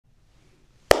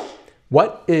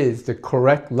What is the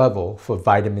correct level for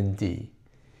vitamin D?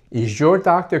 Is your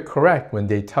doctor correct when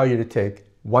they tell you to take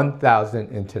 1,000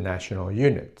 international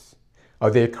units?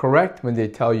 Are they correct when they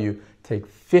tell you take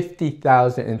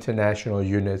 50,000 international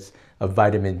units of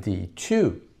vitamin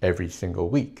D2 every single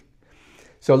week?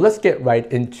 So let's get right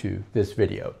into this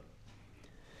video.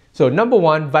 So number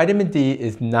one, vitamin D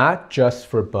is not just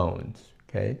for bones,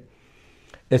 okay?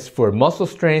 It's for muscle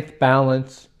strength,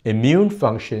 balance, immune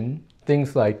function,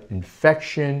 things like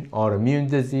infection, autoimmune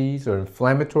disease, or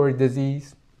inflammatory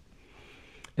disease.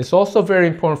 It's also very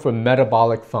important for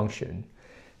metabolic function.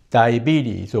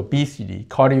 Diabetes, obesity,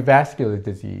 cardiovascular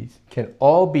disease can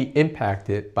all be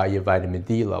impacted by your vitamin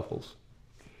D levels.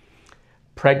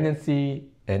 Pregnancy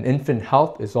and infant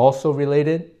health is also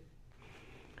related.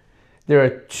 There are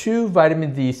two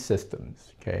vitamin D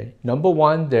systems, okay? Number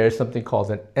one, there's something called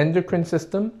an endocrine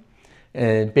system,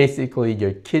 and basically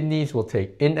your kidneys will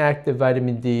take inactive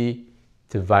vitamin D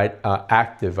to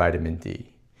active vitamin D.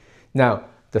 Now,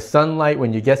 the sunlight,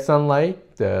 when you get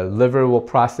sunlight, the liver will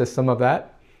process some of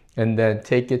that and then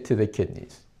take it to the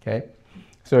kidneys, okay?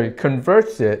 So it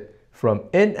converts it from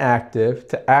inactive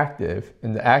to active,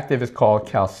 and the active is called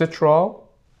calcitriol.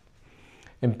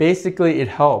 And basically it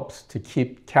helps to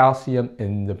keep calcium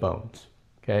in the bones,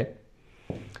 okay?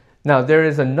 Now there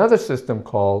is another system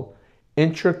called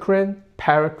Intracrine,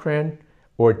 paracrine,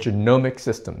 or genomic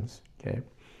systems, okay?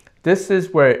 This is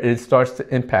where it starts to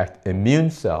impact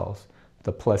immune cells,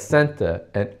 the placenta,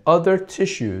 and other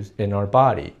tissues in our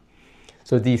body.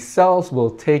 So these cells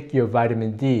will take your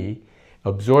vitamin D,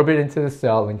 absorb it into the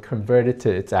cell, and convert it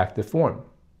to its active form.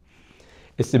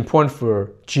 It's important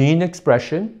for gene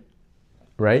expression,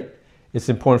 right? It's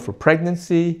important for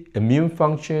pregnancy, immune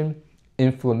function,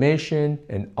 inflammation,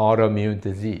 and autoimmune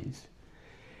disease.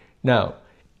 Now,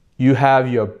 you have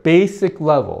your basic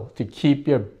level to keep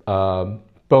your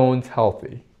bones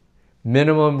healthy.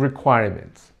 Minimum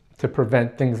requirements to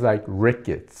prevent things like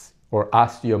rickets or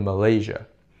osteomalacia.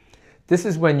 This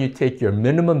is when you take your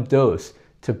minimum dose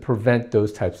to prevent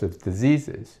those types of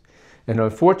diseases. And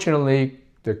unfortunately,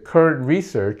 the current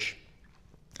research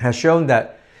has shown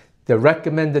that the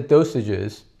recommended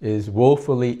dosages is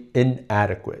woefully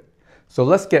inadequate. So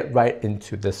let's get right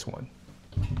into this one.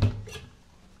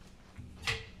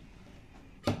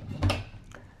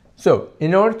 So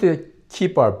in order to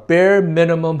keep our bare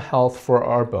minimum health for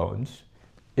our bones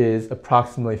is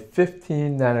approximately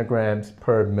 15 nanograms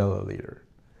per milliliter.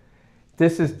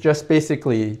 This is just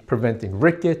basically preventing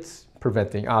rickets,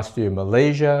 preventing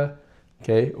osteomalacia,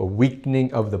 okay, or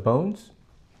weakening of the bones.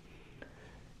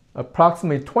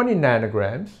 Approximately 20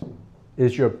 nanograms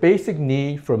is your basic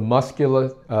need for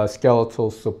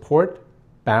musculoskeletal support,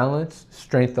 balance,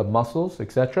 strength of muscles,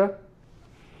 etc.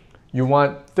 You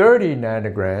want 30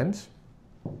 nanograms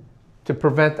to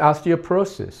prevent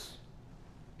osteoporosis,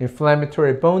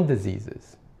 inflammatory bone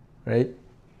diseases, right?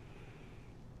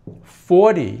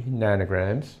 40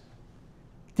 nanograms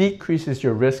decreases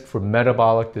your risk for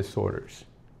metabolic disorders.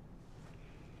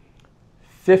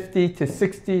 50 to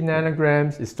 60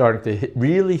 nanograms is starting to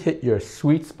really hit your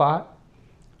sweet spot,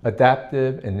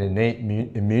 adaptive and innate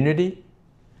immunity.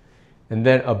 And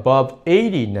then above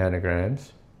 80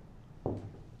 nanograms,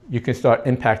 you can start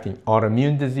impacting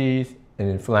autoimmune disease and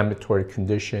inflammatory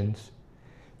conditions.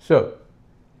 So,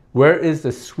 where is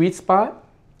the sweet spot?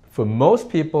 For most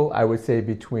people, I would say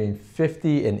between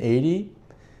 50 and 80.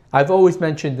 I've always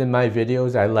mentioned in my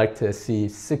videos, I like to see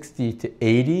 60 to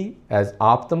 80 as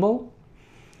optimal.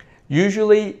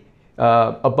 Usually,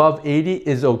 above 80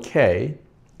 is okay.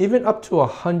 Even up to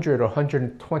 100 or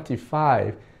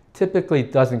 125 typically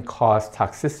doesn't cause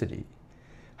toxicity.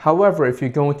 However, if you're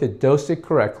going to dose it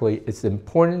correctly, it's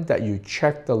important that you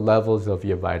check the levels of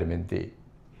your vitamin D.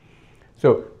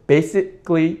 So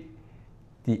basically,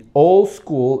 the old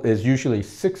school is usually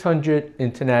 600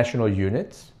 international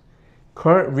units.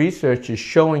 Current research is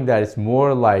showing that it's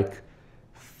more like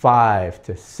 5,000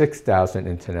 to 6,000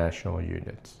 international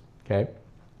units, okay?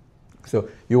 So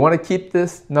you want to keep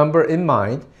this number in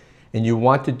mind, and you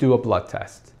want to do a blood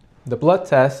test. The blood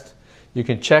test, you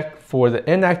can check for the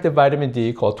inactive vitamin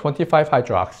D called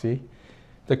 25-hydroxy.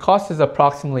 The cost is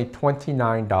approximately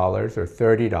 $29 or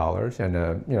 $30 and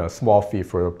a small fee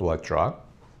for a blood draw.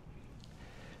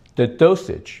 The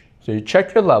dosage, so you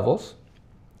check your levels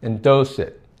and dose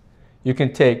it. You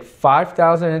can take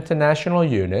 5,000 international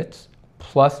units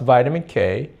plus vitamin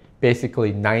K,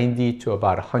 basically 90 to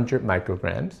about 100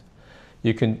 micrograms.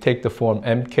 You can take the form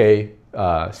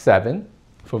MK7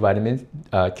 for vitamin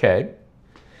K.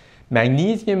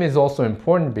 Magnesium is also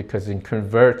important because it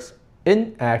converts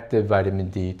inactive vitamin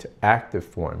D to active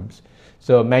forms.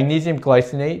 So magnesium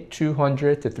glycinate,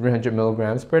 200 to 300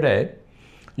 milligrams per day.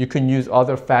 You can use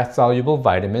other fat-soluble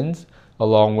vitamins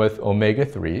along with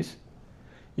omega-3s.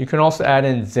 You can also add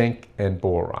in zinc and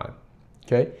boron.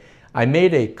 Okay? I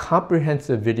made a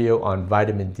comprehensive video on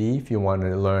vitamin D if you want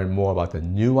to learn more about the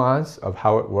nuance of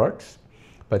how it works.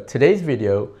 But today's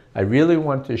video, I really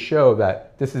want to show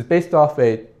that this is based off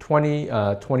a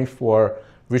 2024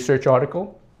 research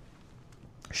article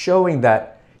showing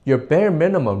that your bare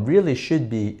minimum really should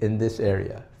be in this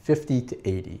area, 50 to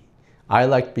 80. I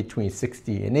like between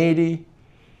 60 and 80.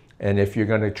 And if you're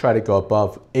going to try to go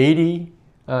above 80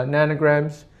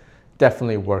 nanograms,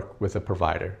 definitely work with a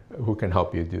provider who can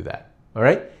help you do that. All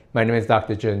right? My name is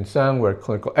Dr. Jin Sung, where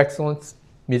clinical excellence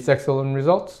meets excellent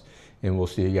results. And we'll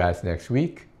see you guys next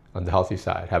week on the healthy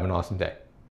side. Have an awesome day.